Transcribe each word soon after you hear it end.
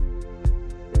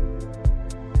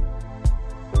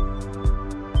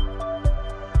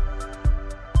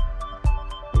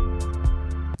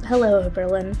Hello,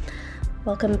 Oberlin.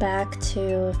 Welcome back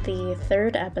to the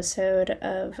third episode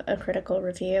of A Critical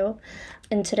Review.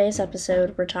 In today's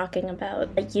episode, we're talking about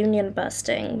a union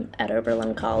busting at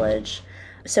Oberlin College.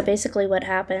 So basically what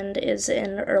happened is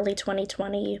in early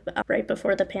 2020, right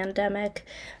before the pandemic,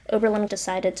 Oberlin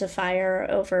decided to fire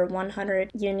over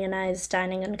 100 unionized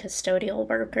dining and custodial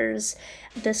workers.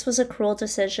 This was a cruel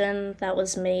decision that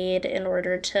was made in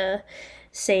order to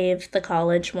save the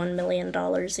college $1 million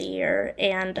a year.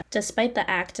 And despite the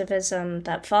activism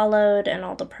that followed and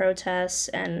all the protests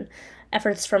and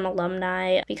efforts from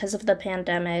alumni, because of the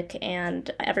pandemic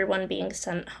and everyone being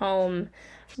sent home,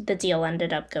 the deal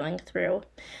ended up going through.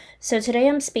 So today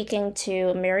I'm speaking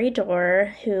to Mary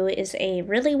Doehr, who is a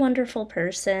really wonderful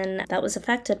person that was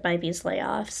affected by these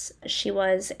layoffs. She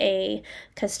was a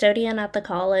custodian at the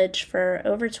college for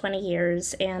over 20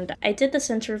 years, and I did this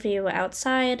interview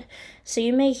outside, so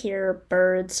you may hear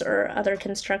birds or other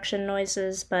construction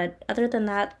noises, but other than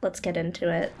that, let's get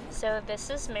into it. So this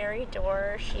is Mary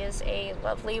Doehr. She is a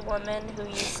lovely woman who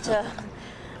used to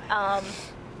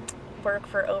work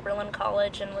for Oberlin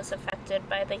College and was affected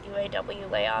by the UAW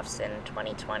layoffs in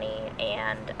 2020,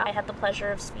 and I had the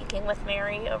pleasure of speaking with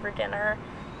Mary over dinner,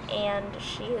 and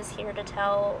she is here to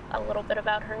tell a little bit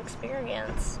about her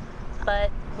experience. But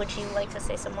would you like to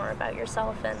say some more about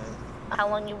yourself and how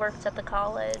long you worked at the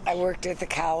college? I worked at the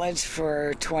college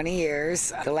for 20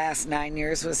 years. The last 9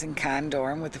 years was in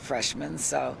dorm with the freshmen,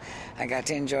 so I got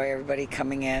to enjoy everybody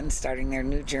coming in, starting their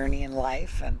new journey in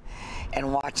life,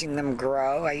 and watching them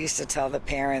grow. I used to tell the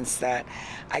parents that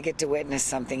I get to witness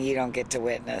something you don't get to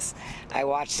witness. I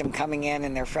watched them coming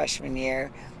in their freshman year,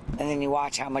 and then you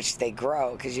watch how much they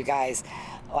grow, because you guys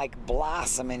like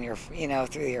blossom in your,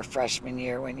 through your freshman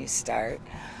year when you start.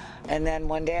 And then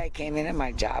one day I came in and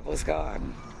my job was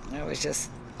gone. It was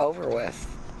just over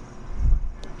with.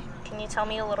 Can you tell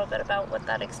me a little bit about what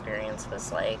that experience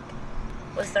was like?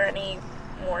 Was there any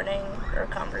warning or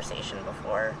conversation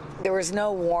before? There was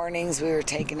no warnings. We were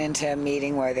taken into a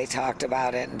meeting where they talked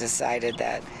about it and decided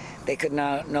that they could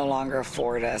no longer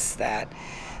afford us, that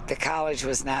the college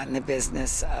was not in the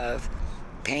business of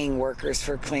paying workers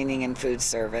for cleaning and food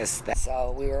service.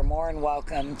 So we were more than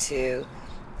welcome to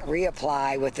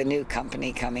reapply with the new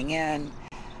company coming in,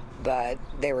 but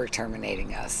they were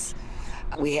terminating us.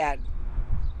 We had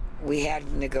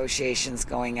negotiations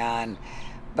going on,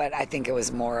 but I think it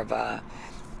was more of a,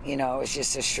 it was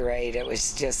just a charade. It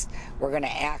was just, we're going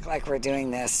to act like we're doing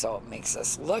this so it makes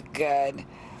us look good,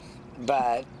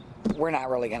 but we're not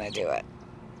really going to do it.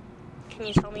 Can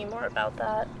you tell me more about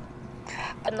that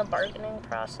and the bargaining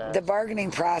process? The bargaining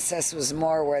process was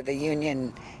more where the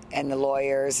union and the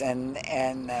lawyers and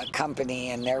the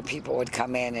company and their people would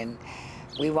come in and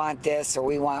we want this or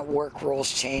we want work rules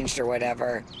changed or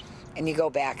whatever, and you go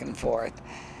back and forth.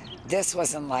 This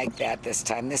wasn't like that this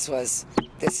time. This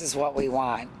is what we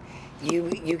want.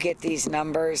 You get these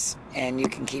numbers and you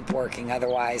can keep working,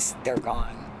 otherwise they're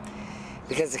gone.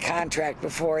 Because the contract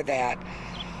before that,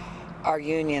 our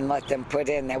union let them put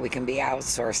in that we can be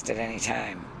outsourced at any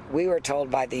time. We were told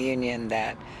by the union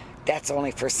that that's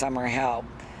only for summer help.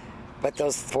 But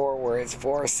those 4 words,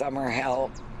 for summer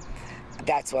help,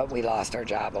 that's what we lost our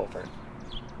job over.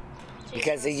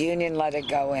 Because the union let it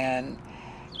go in,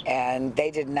 and they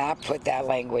did not put that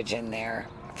language in there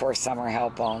for summer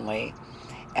help only.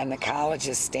 And the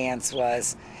college's stance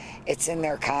was, it's in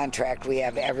their contract, we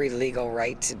have every legal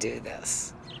right to do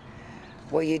this.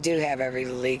 Well, you do have every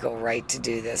legal right to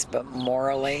do this, but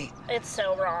morally, it's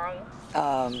so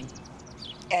wrong.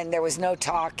 And there was no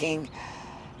talking.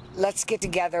 Let's get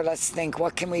together, let's think,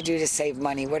 what can we do to save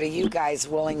money? What are you guys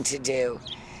willing to do?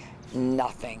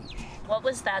 Nothing. What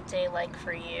was that day like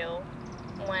for you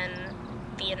when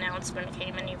the announcement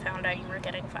came and you found out you were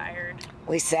getting fired?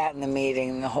 We sat in the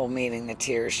meeting, the whole meeting, the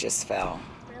tears just fell.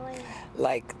 Really?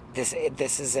 Like,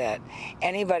 this is it.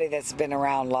 Anybody that's been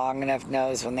around long enough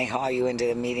knows when they haul you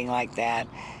into a meeting like that,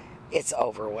 it's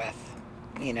over with.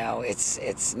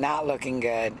 It's not looking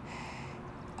good.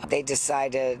 They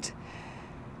decided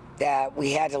that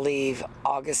we had to leave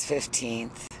August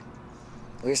 15th.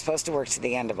 We were supposed to work to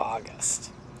the end of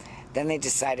August. Then they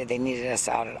decided they needed us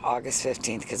out at August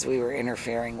 15th because we were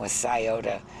interfering with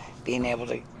SIOTA being able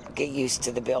to get used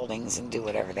to the buildings and do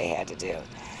whatever they had to do.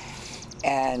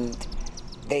 And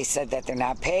they said that they're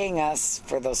not paying us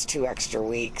for those 2 extra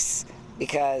weeks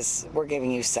because we're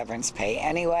giving you severance pay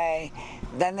anyway.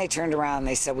 Then they turned around and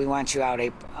they said, we want you out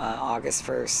August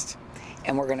 1st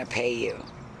and we're going to pay you.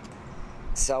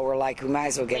 So we're like, we might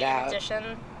as well get out addition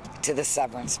to the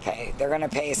severance pay. They're going to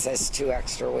pay us 2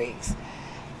 extra weeks.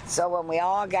 So when we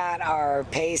all got our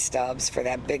pay stubs for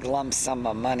that big lump sum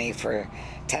of money for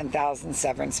 10,000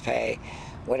 severance pay,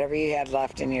 whatever you had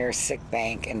left in your sick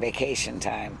bank and vacation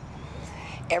time,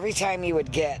 every time you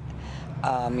would get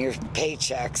your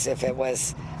paychecks, if it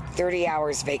was 30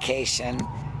 hours vacation,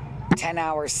 10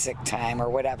 hours sick time or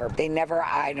whatever, they never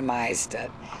itemized it.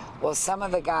 Well, some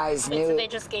of the guys knew. So they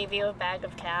just gave you a bag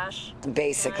of cash?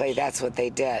 Basically, that's what they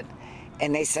did.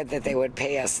 And they said that they would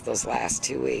pay us those last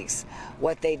 2 weeks.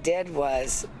 What they did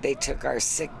was they took our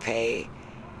sick pay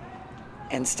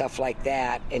and stuff like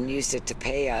that and used it to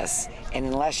pay us.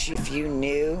 And if you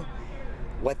knew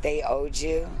what they owed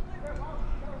you,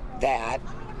 that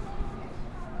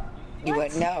you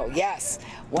wouldn't know. Yes.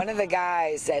 One of the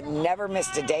guys that never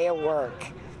missed a day of work,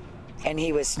 and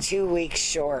he was 2 weeks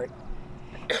short,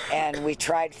 and we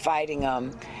tried fighting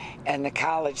him, and the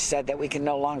college said that we can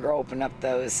no longer open up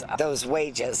those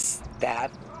wages,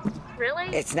 that Really?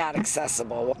 it's not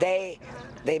accessible. They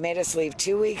made us leave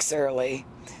 2 weeks early,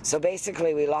 so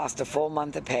basically we lost a full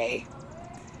month of pay.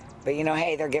 But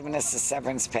hey, they're giving us the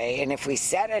severance pay, and if we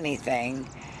said anything,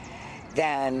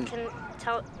 then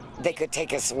they could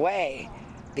take us away,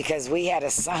 because we had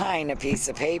to sign a piece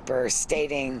of paper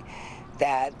stating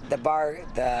that No,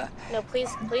 please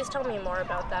tell me more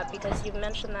about that, because you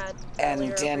mentioned that and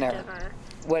earlier dinner. over dinner.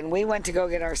 When we went to go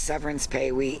get our severance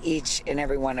pay, we each and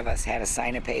every one of us had to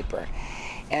sign a paper.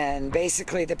 And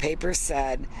basically the paper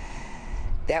said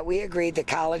that we agreed the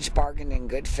college bargained in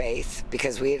good faith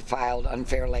because we had filed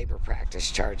unfair labor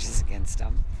practice charges against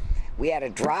them. We had to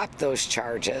drop those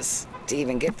charges to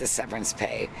even get the severance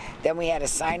pay. Then we had to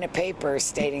sign a paper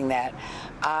stating that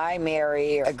I,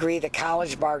 Mary, agree the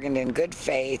college bargained in good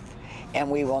faith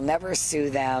and we will never sue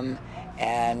them,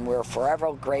 and we're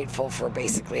forever grateful for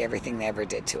basically everything they ever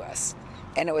did to us.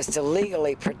 And it was to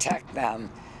legally protect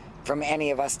them from any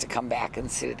of us to come back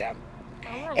and sue them.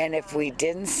 And if we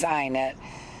didn't sign it,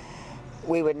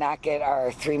 we would not get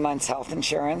our 3 months health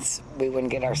insurance, we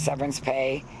wouldn't get our severance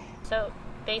pay. So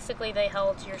basically they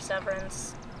held your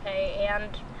severance pay and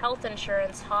health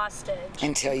insurance hostage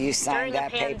Until you signed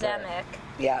that during paper. the pandemic.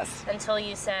 Yes. Until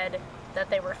you said that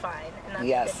they were fine and that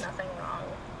Yes. they did nothing wrong.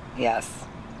 Yes.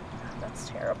 That's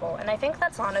terrible. And I think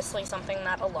that's honestly something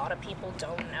that a lot of people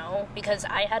don't know, because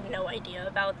I had no idea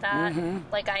about that.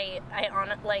 Like I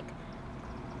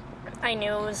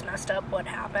knew it was messed up what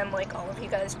happened, like all of you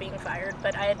guys being fired,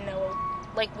 but I had no,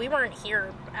 like, we weren't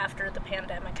here after the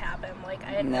pandemic happened. Like,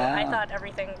 I had no, I thought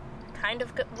everything kind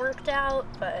of worked out,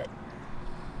 but...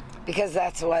 Because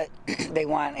that's what they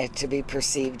want it to be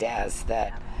perceived as,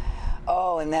 that,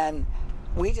 oh, and then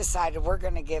we decided we're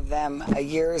going to give them a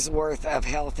year's worth of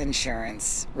health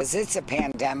insurance. Because it's a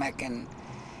pandemic, and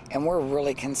we're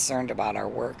really concerned about our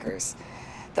workers.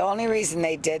 The only reason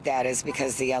they did that is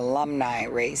because the alumni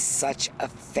raised such a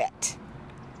fit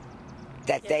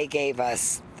that they gave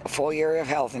us a full year of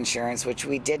health insurance, which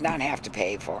we did not have to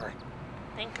pay for.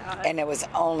 Thank God. And it was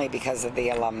only because of the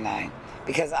alumni.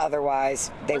 Because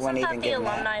otherwise, they wouldn't even give that.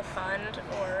 Wasn't that the alumni fund,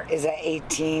 or... Is that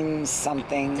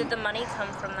 18-something? Did the money come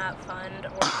from that fund,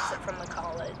 or is it from the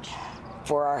college?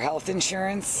 For our health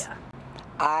insurance? Yeah.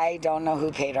 I don't know who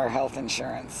paid our health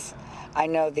insurance. I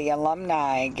know the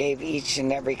alumni gave each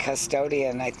and every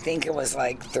custodian, I think it was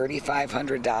like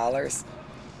 $3,500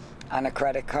 on a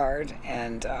credit card,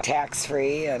 and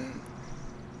tax-free. And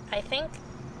I think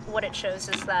what it shows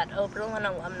is that Oberlin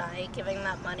alumni giving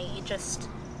that money just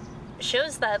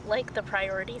shows that, like, the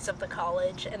priorities of the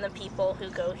college and the people who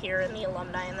go here and the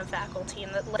alumni and the faculty,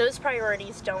 and that those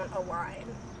priorities don't align.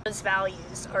 Those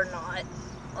values are not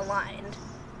aligned.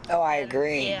 Oh, I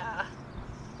agree. Yeah.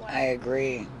 Wow. I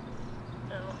agree.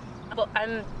 No. Well,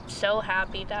 I'm so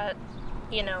happy that,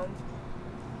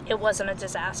 it wasn't a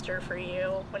disaster for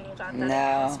you when you got that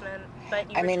announcement.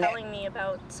 But you were telling me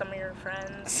about some of your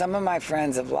friends. Some of my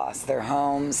friends have lost their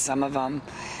homes. Some of them,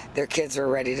 their kids were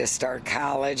ready to start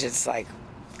college. It's like,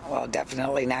 well,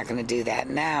 definitely not going to do that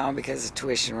now because of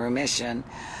tuition remission.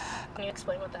 Can you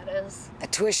explain what that is? A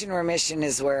tuition remission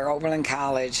is where Oberlin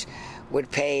College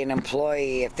would pay an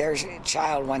employee if their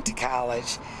child went to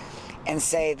college, and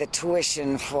say the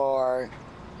tuition for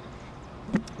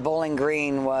Bowling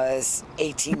Green was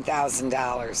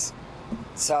 $18,000.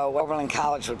 So Oberlin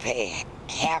College would pay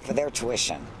half of their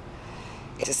tuition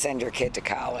to send your kid to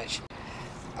college.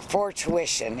 For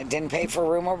tuition, it didn't pay for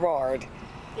room or board.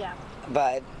 Yeah.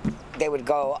 But they would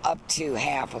go up to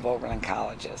half of Oberlin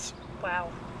Colleges. Wow.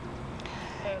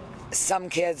 Some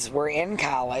kids were in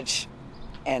college,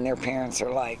 and their parents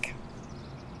are like,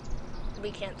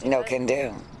 we can't do no it. can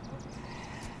do.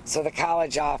 So the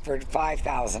college offered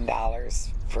 $5,000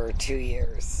 for 2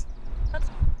 years.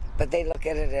 But they look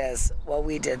at it as, well,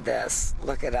 we did this.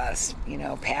 Look at us.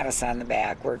 Pat us on the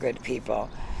back. We're good people.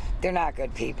 They're not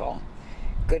good people.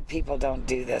 Good people don't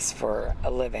do this for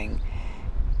a living.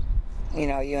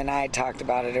 You and I talked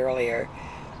about it earlier.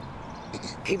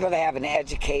 People that have an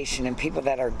education and people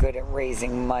that are good at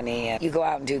raising money, and you go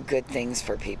out and do good things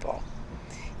for people.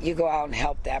 You go out and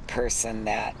help that person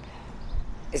that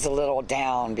is a little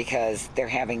down because they're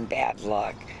having bad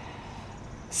luck.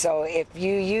 So if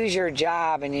you use your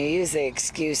job and you use the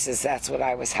excuses, that's what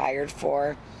I was hired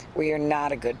for, well, you're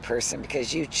not a good person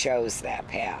because you chose that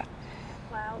path.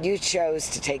 Wow. You chose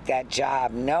to take that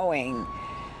job knowing,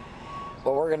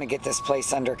 well, we're going to get this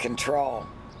place under control.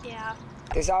 Yeah.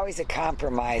 There's always a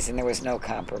compromise, and there was no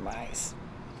compromise.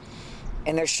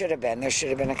 And there should have been. There should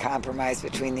have been a compromise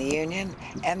between the union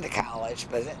and the college,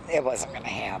 but it wasn't going to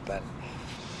happen.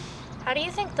 How do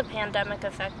you think the pandemic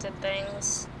affected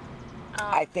things?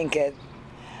 I think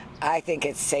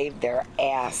it saved their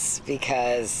ass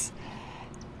because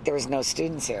there was no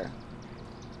students here.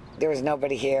 There was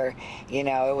nobody here.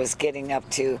 It was getting up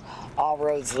to all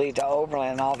roads lead to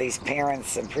Oberlin. All these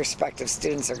parents and prospective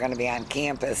students are going to be on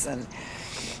campus,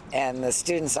 and the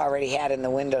students already had in the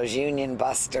windows union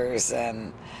busters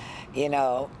and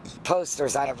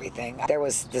posters on everything.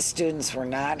 The students were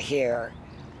not here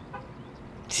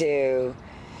to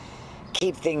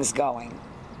keep things going.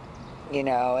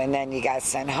 And then you got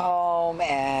sent home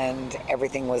and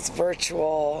everything was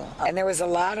virtual. And there was a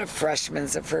lot of freshmen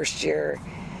the first year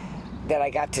that I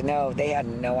got to know, they had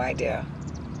no idea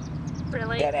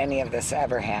Really? that any of this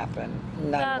ever happened.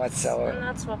 None whatsoever. And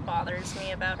that's what bothers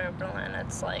me about Oberlin.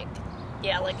 It's like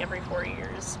every 4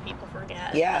 years people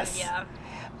forget. Yes. Yeah.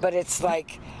 But it's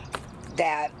like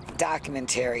that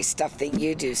documentary, stuff that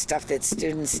you do, stuff that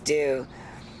students do,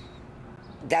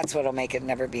 that's what'll make it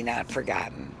never be not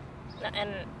forgotten.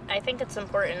 And I think it's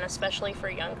important, especially for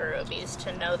younger OBs,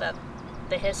 to know that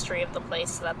the history of the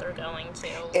place that they're going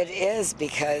to. It is,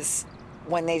 because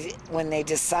when they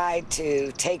decide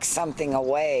to take something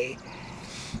away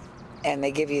and they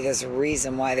give you this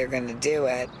reason why they're going to do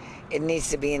it, it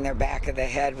needs to be in their back of the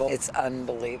head. Well, it's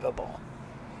unbelievable.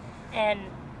 And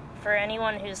for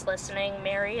anyone who's listening,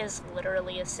 Mary is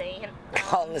literally a saint.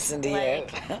 I'll listen to you.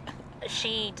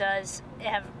 She does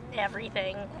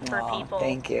everything for people.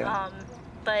 Thank you.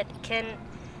 But can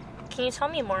you tell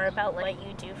me more about what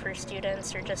you do for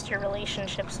students, or just your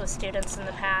relationships with students in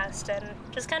the past, and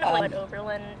just kind of what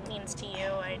Oberlin means to you?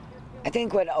 I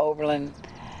think what Oberlin,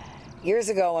 years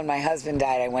ago when my husband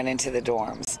died, I went into the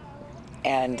dorms,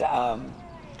 and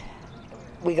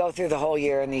we go through the whole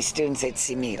year, and these students, they'd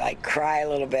see me cry a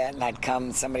little bit, and I'd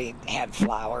come, somebody had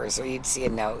flowers, or you'd see a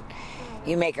note.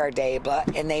 You make our day, blah,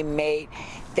 and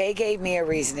they gave me a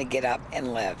reason to get up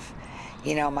and live.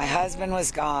 My husband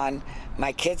was gone,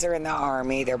 my kids are in the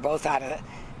Army, they're both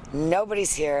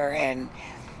nobody's here,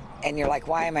 and you're like,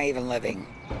 why am I even living?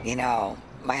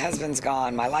 My husband's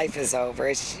gone, my life is over.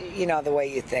 It's, the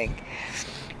way you think.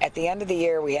 At the end of the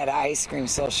year, we had an ice cream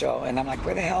social, and I'm like,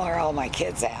 where the hell are all my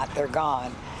kids at? They're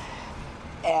gone.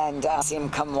 And I see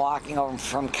them come walking over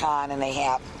from Con, and they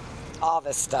have all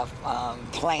this stuff,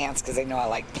 plants, because they know I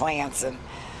like plants, and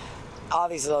all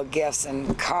these little gifts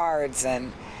and cards,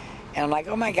 and I'm like,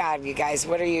 oh my God, you guys,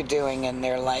 what are you doing? And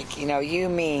they're like, you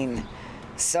mean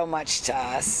so much to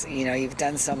us, you've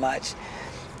done so much.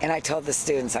 And I told the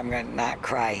students, I'm going to not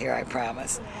cry here, I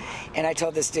promise. And I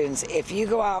told the students, if you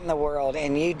go out in the world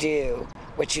and you do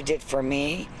what you did for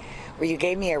me, where you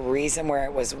gave me a reason where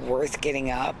it was worth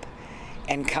getting up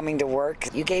and coming to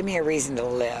work, you gave me a reason to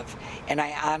live. And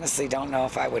I honestly don't know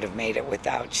if I would have made it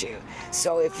without you.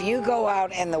 So if you go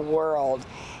out in the world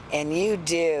and you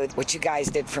do what you guys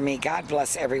did for me, God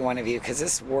bless every one of you, because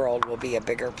this world will be a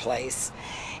bigger place.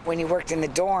 When you worked in the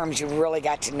dorms, you really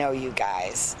got to know you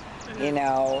guys,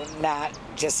 not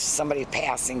just somebody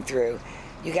passing through.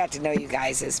 You got to know you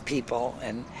guys as people,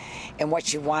 and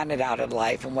what you wanted out of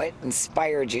life, and what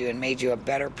inspired you and made you a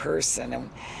better person.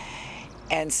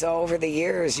 And so over the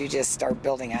years, you just start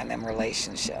building on them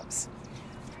relationships.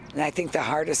 And I think the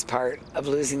hardest part of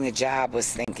losing the job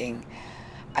was thinking,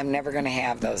 I'm never going to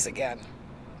have those again.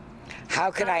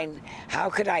 How could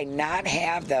I not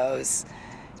have those,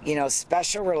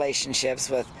 special relationships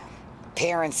with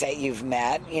parents that you've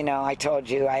met? I told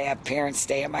you I have parents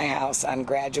stay at my house on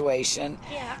graduation.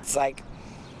 Yeah. It's like,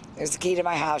 there's the key to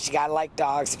my house. You got to like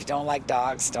dogs. If you don't like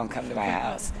dogs, don't come to my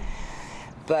house.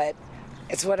 But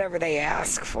it's whatever they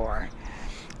ask for.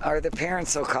 Or the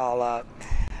parents will call up.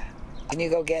 Can you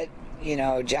go get,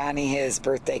 Johnny his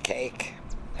birthday cake?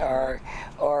 Or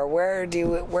where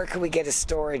can we get a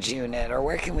storage unit? Or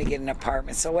where can we get an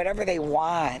apartment? So whatever they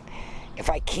want, if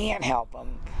I can't help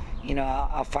them,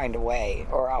 I'll find a way,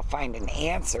 or I'll find an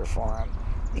answer for them.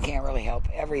 You can't really help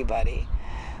everybody.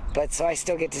 But so I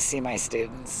still get to see my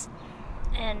students.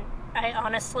 And I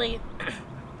honestly,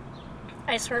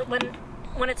 I swear,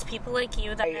 when it's people like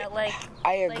you that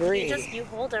I agree. You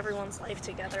hold everyone's life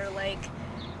together.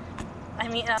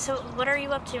 So what are you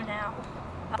up to now?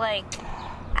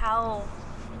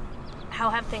 How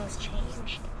have things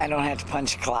changed? I don't have to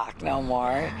punch a clock no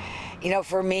more.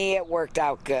 For me, it worked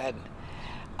out good.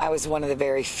 I was one of the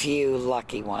very few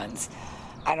lucky ones.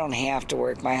 I don't have to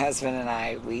work. My husband and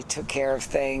I, we took care of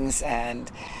things,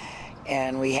 and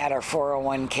we had our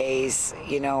 401ks,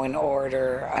 in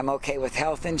order. I'm okay with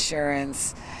health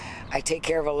insurance. I take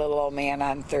care of a little old man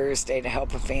on Thursday to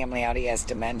help a family out. He has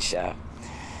dementia.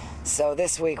 So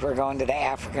this week we're going to the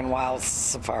African wild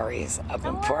safaris up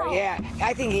in Port. Wow. Yeah,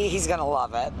 I think he's going to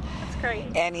love it. That's great.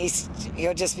 And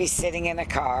he'll just be sitting in a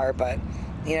car, but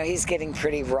he's getting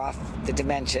pretty rough. The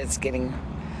dementia, it's getting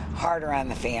harder on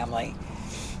the family.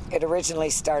 It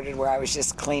originally started where I was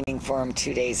just cleaning for him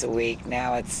 2 days a week.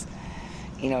 Now it's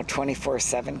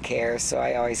 24/7 care, so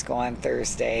I always go on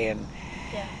Thursday, and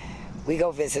we go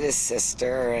visit his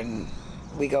sister, and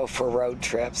we go for road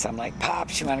trips. I'm like,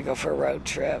 Pops, you want to go for a road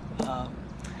trip?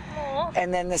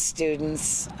 And then the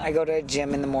students, I go to a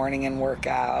gym in the morning and work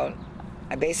out.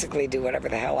 I basically do whatever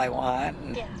the hell I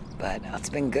want. But it's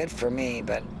been good for me,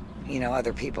 but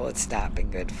other people it's not been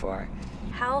good for.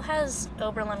 How has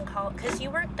Oberlin College, because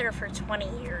you worked there for 20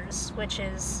 years, which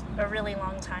is a really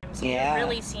long time, so you've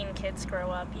really seen kids grow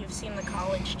up, you've seen the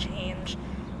college change.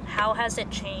 How has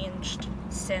it changed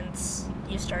since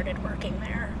you started working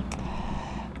there?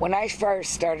 When I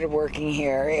first started working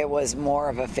here, it was more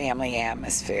of a family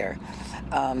atmosphere.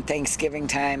 Thanksgiving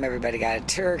time, everybody got a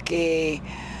turkey.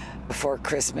 Before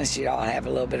Christmas, you'd all have a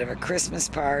little bit of a Christmas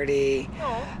party.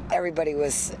 Everybody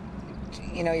was,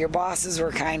 your bosses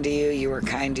were kind to you, you were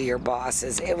kind to your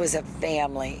bosses. It was a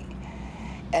family.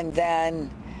 And then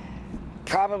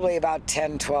probably about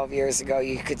 10, 12 years ago,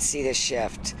 you could see the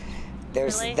shift.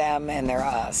 There's them and there's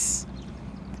us.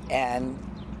 And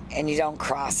you don't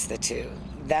cross the two.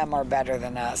 Them are better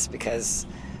than us because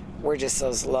we're just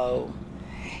those low.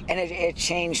 And it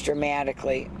changed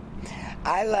dramatically.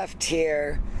 I left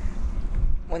here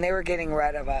when they were getting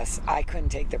rid of us. I couldn't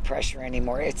take the pressure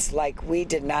anymore. It's like we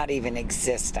did not even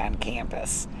exist on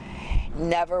campus.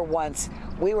 Never once.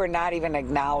 We were not even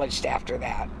acknowledged after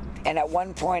that. And at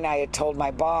one point I had told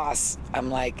my boss, I'm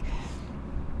like,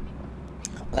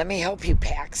 let me help you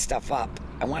pack stuff up.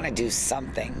 I want to do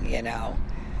something,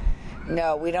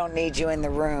 No, we don't need you in the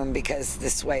room, because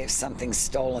this way if something's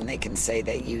stolen, they can say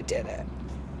that you did it.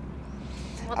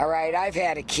 All right, I've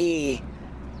had a key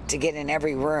to get in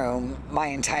every room my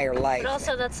entire life. But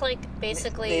also, that's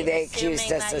basically they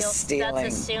accused us of stealing.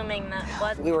 That's assuming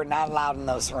that we were not allowed in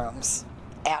those rooms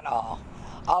at all.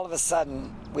 All of a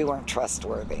sudden, we weren't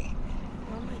trustworthy.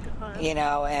 Oh my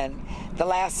God. And the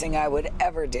last thing I would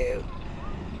ever do,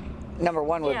 number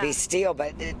one, would be steal,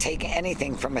 but take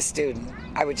anything from a student.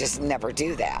 I would just never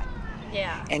do that.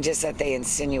 Yeah. And just that they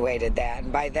insinuated that.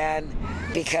 And by then,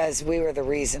 because we were the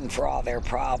reason for all their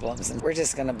problems, and we're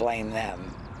just going to blame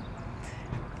them.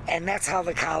 And that's how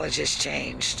the college has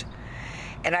changed.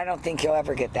 And I don't think you'll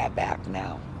ever get that back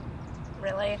now.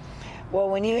 Really? Well,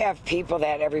 when you have people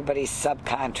that everybody's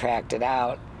subcontracted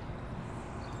out,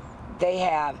 they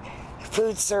have...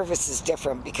 Food service is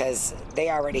different because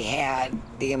they already had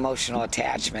the emotional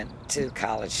attachment to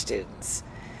college students.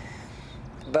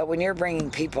 But when you're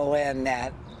bringing people in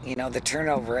that, the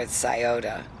turnover at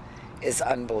Scioto is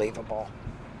unbelievable.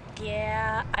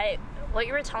 Yeah, what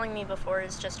you were telling me before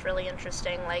is just really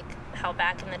interesting, how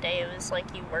back in the day it was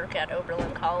you work at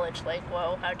Oberlin College,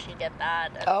 whoa, how'd you get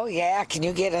that? Oh yeah, can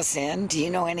you get us in? Do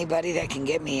you know anybody that can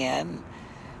get me in?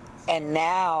 And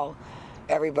now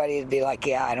everybody would be like,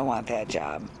 yeah, I don't want that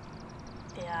job.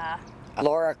 Yeah.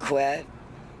 Laura quit.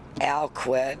 Al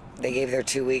quit. They gave their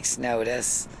 2 weeks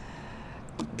notice.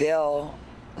 Bill,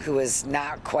 who was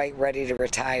not quite ready to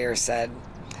retire, said,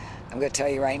 I'm going to tell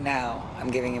you right now,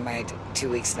 I'm giving you my 2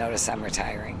 weeks notice, I'm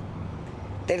retiring.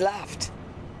 They left.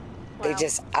 Wow. They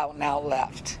just out and out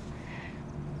left.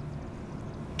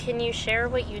 Can you share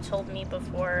what you told me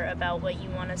before about what you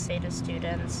want to say to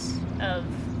students of,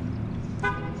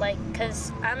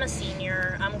 because I'm a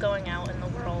senior, I'm going out in the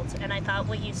world, and I thought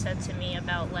what you said to me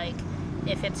about,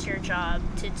 if it's your job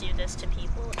to do this to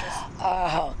people,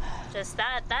 just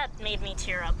that made me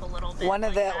tear up a little bit.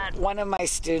 One of my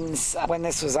students, when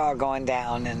this was all going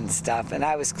down and stuff, and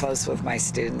I was close with my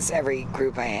students, every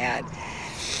group I had,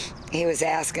 he was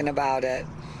asking about it,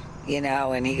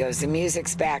 and he goes, the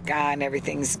music's back on,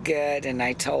 everything's good, and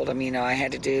I told him, I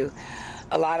had to do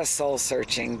a lot of soul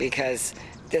searching because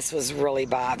this was really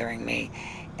bothering me.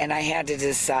 And I had to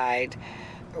decide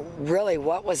really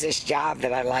what was this job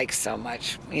that I liked so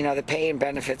much. You know, the pay and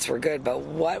benefits were good, but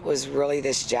what was really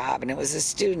this job? And it was the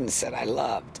students that I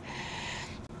loved.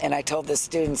 And I told the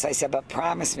students, I said, but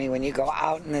promise me when you go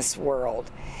out in this world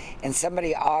and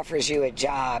somebody offers you a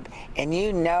job and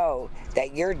you know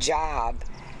that your job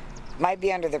might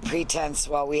be under the pretense,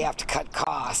 well, we have to cut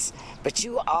costs, but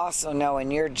you also know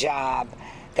in your job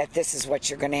that this is what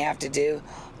you're going to have to do.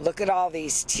 Look at all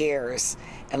these tiers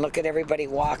and look at everybody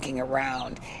walking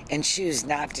around and choose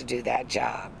not to do that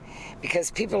job.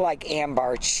 Because people like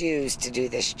Ambar choose to do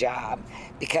this job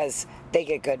because they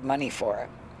get good money for it.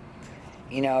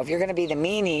 You know, if you're going to be the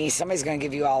meanie, somebody's going to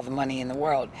give you all the money in the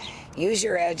world. Use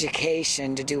your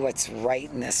education to do what's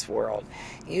right in this world.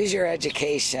 Use your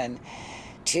education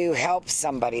to help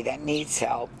somebody that needs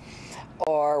help,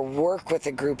 or work with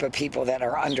a group of people that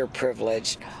are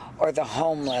underprivileged, or the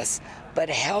homeless, but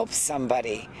help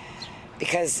somebody,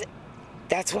 because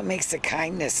that's what makes the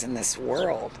kindness in this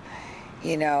world.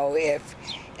 You know, if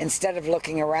instead of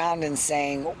looking around and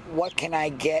saying, what can I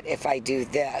get if I do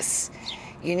this?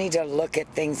 You need to look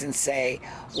at things and say,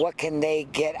 what can they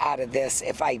get out of this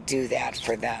if I do that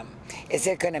for them? Is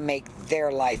it going to make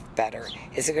their life better?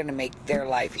 Is it going to make their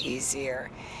life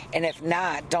easier? And if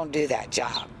not, don't do that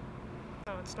job.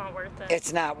 No, it's not worth it.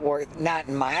 It's not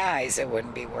in my eyes, it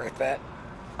wouldn't be worth it.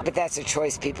 But that's a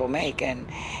choice people make, and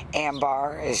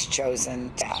Ambar has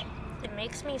chosen that. It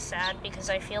makes me sad because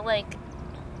I feel like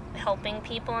helping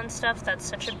people and stuff, that's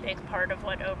such a big part of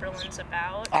what Oberlin's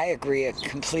about. I agree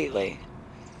completely.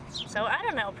 So I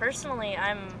don't know, personally,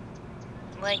 I'm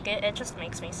like, it just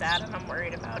makes me sad, and I'm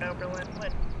worried about Oberlin.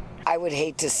 But I would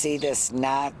hate to see this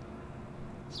not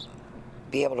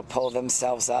be able to pull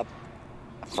themselves up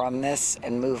from this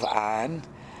and move on.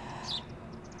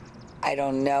 I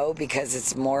don't know, because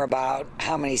it's more about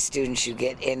how many students you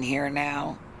get in here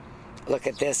now. Look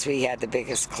at this, we had the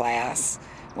biggest class.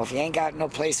 Well, if you ain't got no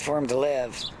place for them to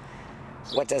live,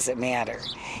 what does it matter?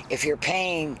 If you're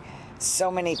paying so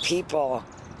many people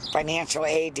financial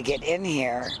aid to get in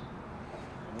here,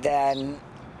 then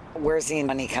where's the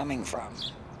money coming from?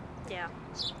 yeah.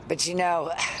 But you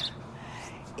know,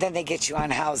 then they get you on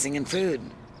housing and food.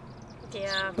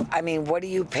 Yeah. I mean, what do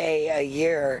you pay a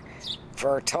year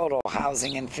for total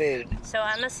housing and food? So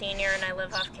I'm a senior and I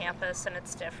live off campus, and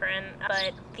it's different.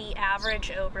 But the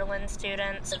average Oberlin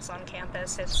student lives on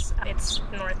campus. It's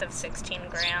north of 16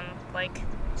 grand, like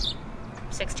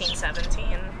 16,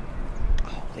 17.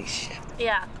 Holy shit.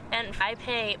 Yeah, and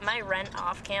my rent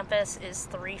off campus is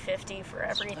 $350 for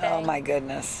everything. Oh my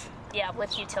goodness. Yeah,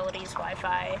 with utilities,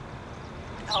 Wi-Fi,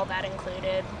 all that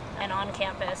included. And on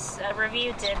campus, a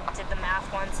review did the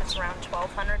math once. It's around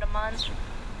 $1,200 a month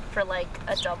for like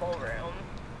a double room.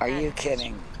 Are you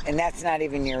kidding? And that's not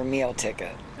even your meal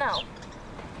ticket. No,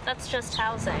 that's just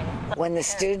housing. When the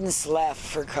students left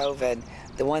for COVID,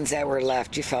 the ones that were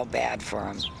left, you felt bad for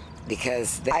them.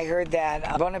 Because I heard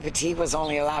that Bon Appetit was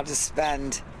only allowed to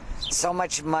spend so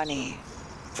much money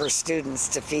for students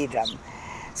to feed them.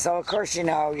 So, of course, you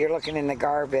know, you're looking in the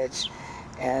garbage.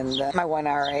 And my one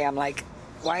RA, I'm like,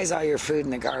 why is all your food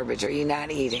in the garbage? Are you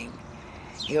not eating?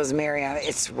 He goes, Mary,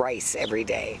 it's rice every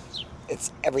day.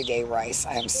 It's everyday rice.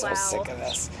 I am so sick of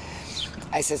this.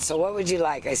 I said, so what would you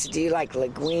like? I said, do you like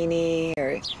linguine?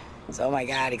 So, oh my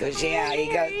God, he goes, yeah.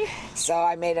 He goes, so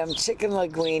I made him chicken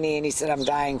linguine, and he said, I'm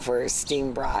dying for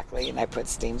steamed broccoli, and I put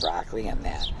steamed broccoli in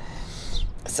that.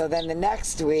 So then the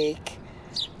next week,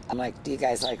 I'm like, do you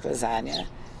guys like lasagna?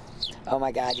 Oh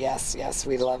my God, yes,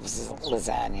 we love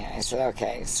lasagna. I said,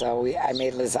 okay. So I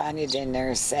made lasagna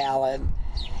dinner, salad,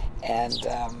 and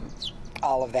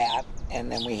all of that,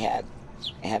 and then we had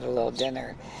a little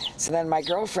dinner. So then my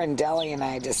girlfriend Deli and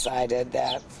I decided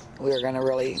that we were going to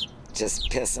really just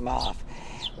piss them off.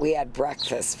 We had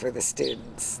breakfast for the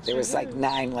students. There was like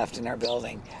 9 left in our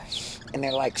building. And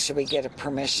they're like, should we get a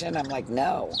permission? I'm like,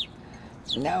 no,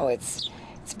 it's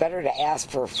better to ask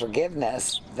for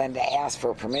forgiveness than to ask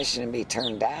for permission and be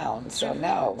turned down. So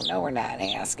no, we're not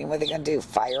asking. What are they going to do,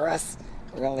 fire us?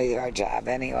 We're going to leave our job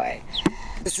anyway.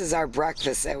 This is our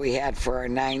breakfast that we had for our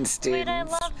 9 students. Wait, I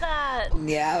love that.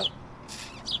 Yeah.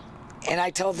 And I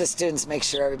told the students, make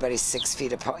sure everybody's 6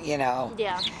 feet apart, you know.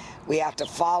 Yeah. We have to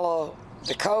follow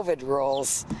the COVID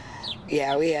rules.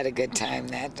 Yeah, we had a good time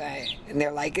that day. And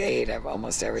they're like, they ate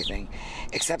almost everything.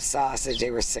 Except sausage. They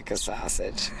were sick of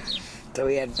sausage. So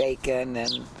we had bacon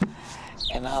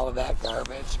and all of that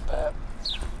garbage. But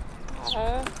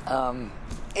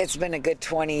it's been a good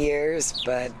 20 years,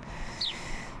 but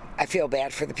I feel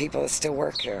bad for the people that still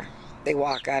work here. They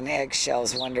walk on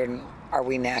eggshells wondering, are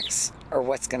we next? or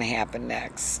what's going to happen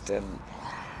next. And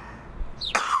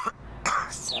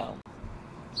so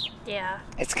Yeah.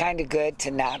 it's kind of good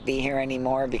to not be here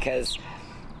anymore because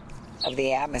of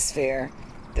the atmosphere.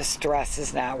 The stress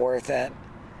is not worth it.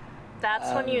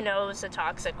 That's when you know it's a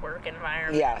toxic work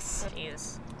environment. Yes.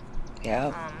 Jeez.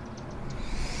 Yeah.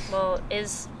 Well,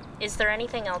 is there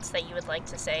anything else that you would like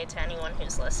to say to anyone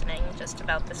who's listening just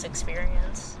about this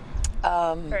experience?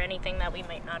 Or anything that we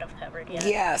might not have covered yet?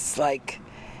 Yes, like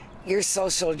your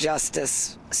social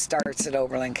justice starts at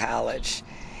Oberlin College.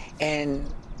 And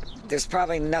there's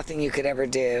probably nothing you could ever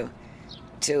do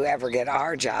to ever get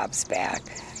our jobs back.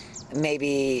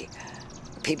 Maybe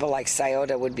people like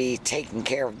Scioto would be taken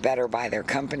care of better by their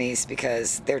companies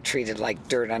because they're treated like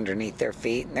dirt underneath their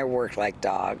feet and they're worked like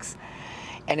dogs.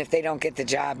 And if they don't get the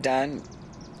job done,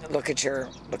 look at your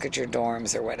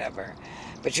dorms or whatever.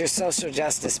 But your social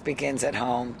justice begins at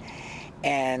home,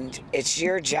 and it's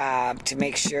your job to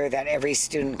make sure that every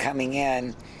student coming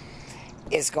in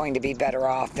is going to be better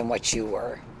off than what you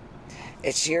were.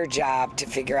 It's your job to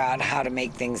figure out how to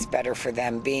make things better for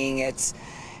them, being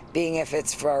if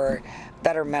it's for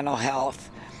better mental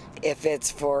health, if it's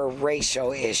for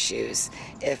racial issues,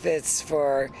 if it's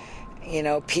for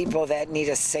people that need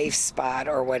a safe spot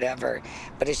or whatever.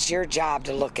 But it's your job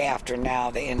to look after now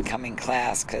the incoming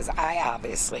class, because I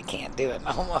obviously can't do it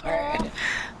no more.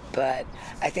 But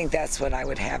I think that's what I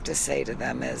would have to say to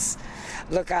them is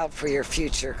look out for your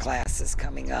future classes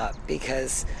coming up,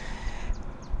 because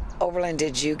Oberlin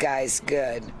did you guys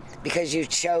good because you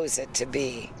chose it to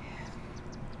be.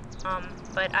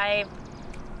 But I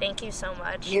thank you so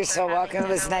much. You're so welcome. It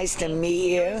was nice to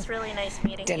meet you. It was really nice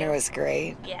meeting you. Dinner was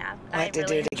great. Yeah. I'll have to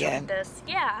do it again. This.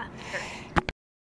 Yeah. Sure.